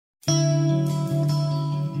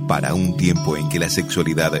Para un tiempo en que la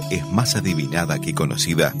sexualidad es más adivinada que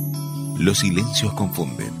conocida, los silencios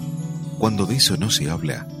confunden. Cuando de eso no se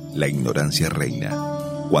habla, la ignorancia reina.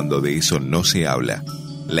 Cuando de eso no se habla,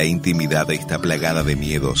 la intimidad está plagada de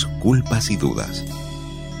miedos, culpas y dudas.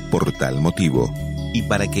 Por tal motivo, y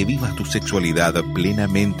para que vivas tu sexualidad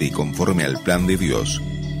plenamente y conforme al plan de Dios,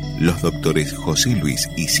 los doctores José Luis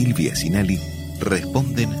y Silvia Sinali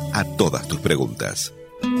responden a todas tus preguntas.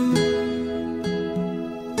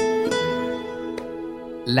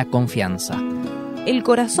 La confianza. El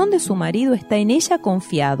corazón de su marido está en ella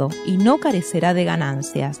confiado y no carecerá de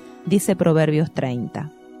ganancias, dice Proverbios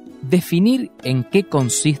 30. Definir en qué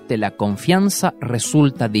consiste la confianza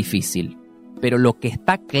resulta difícil, pero lo que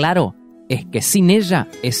está claro es que sin ella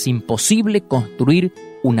es imposible construir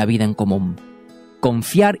una vida en común.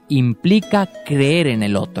 Confiar implica creer en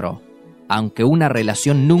el otro. Aunque una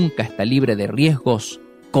relación nunca está libre de riesgos,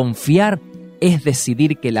 confiar es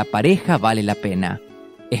decidir que la pareja vale la pena.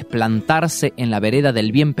 Es plantarse en la vereda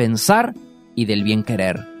del bien pensar y del bien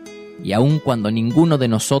querer. Y aun cuando ninguno de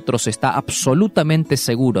nosotros está absolutamente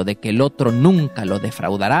seguro de que el otro nunca lo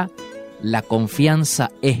defraudará, la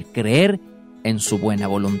confianza es creer en su buena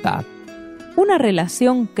voluntad. Una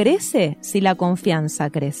relación crece si la confianza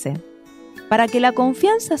crece. Para que la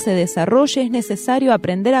confianza se desarrolle es necesario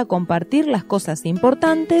aprender a compartir las cosas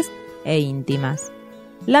importantes e íntimas.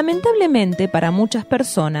 Lamentablemente, para muchas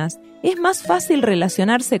personas, es más fácil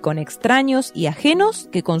relacionarse con extraños y ajenos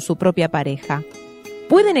que con su propia pareja.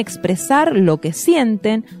 Pueden expresar lo que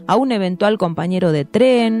sienten a un eventual compañero de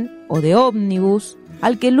tren o de ómnibus,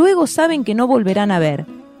 al que luego saben que no volverán a ver,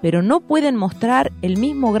 pero no pueden mostrar el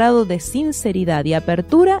mismo grado de sinceridad y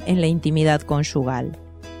apertura en la intimidad conyugal.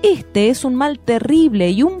 Este es un mal terrible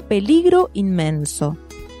y un peligro inmenso.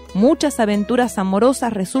 Muchas aventuras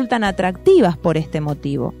amorosas resultan atractivas por este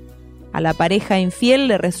motivo. A la pareja infiel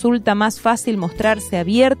le resulta más fácil mostrarse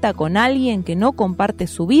abierta con alguien que no comparte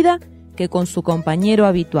su vida que con su compañero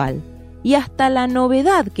habitual. Y hasta la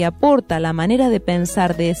novedad que aporta la manera de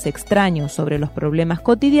pensar de ese extraño sobre los problemas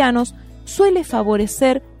cotidianos suele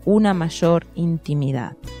favorecer una mayor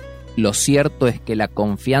intimidad. Lo cierto es que la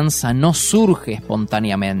confianza no surge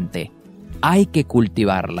espontáneamente. Hay que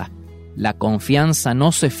cultivarla. La confianza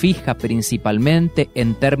no se fija principalmente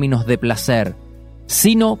en términos de placer,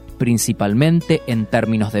 sino principalmente en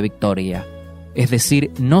términos de victoria. Es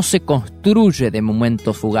decir, no se construye de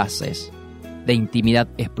momentos fugaces, de intimidad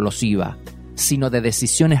explosiva, sino de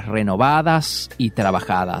decisiones renovadas y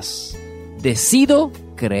trabajadas. Decido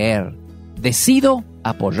creer, decido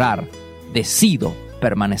apoyar, decido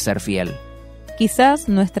permanecer fiel. Quizás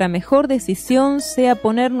nuestra mejor decisión sea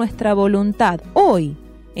poner nuestra voluntad hoy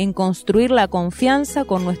en construir la confianza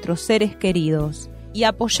con nuestros seres queridos y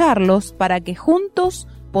apoyarlos para que juntos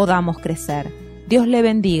podamos crecer. Dios le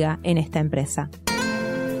bendiga en esta empresa.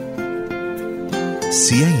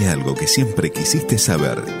 Si hay algo que siempre quisiste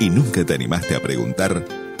saber y nunca te animaste a preguntar,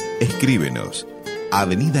 escríbenos.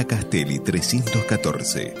 Avenida Castelli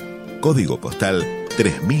 314, Código Postal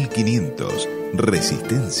 3500,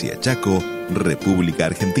 Resistencia Chaco, República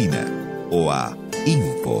Argentina, o a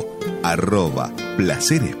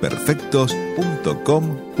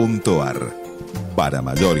info@placeresperfectos.com.ar. Para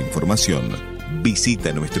mayor información,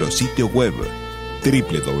 visita nuestro sitio web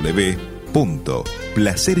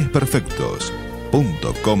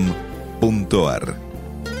www.placeresperfectos.com.ar.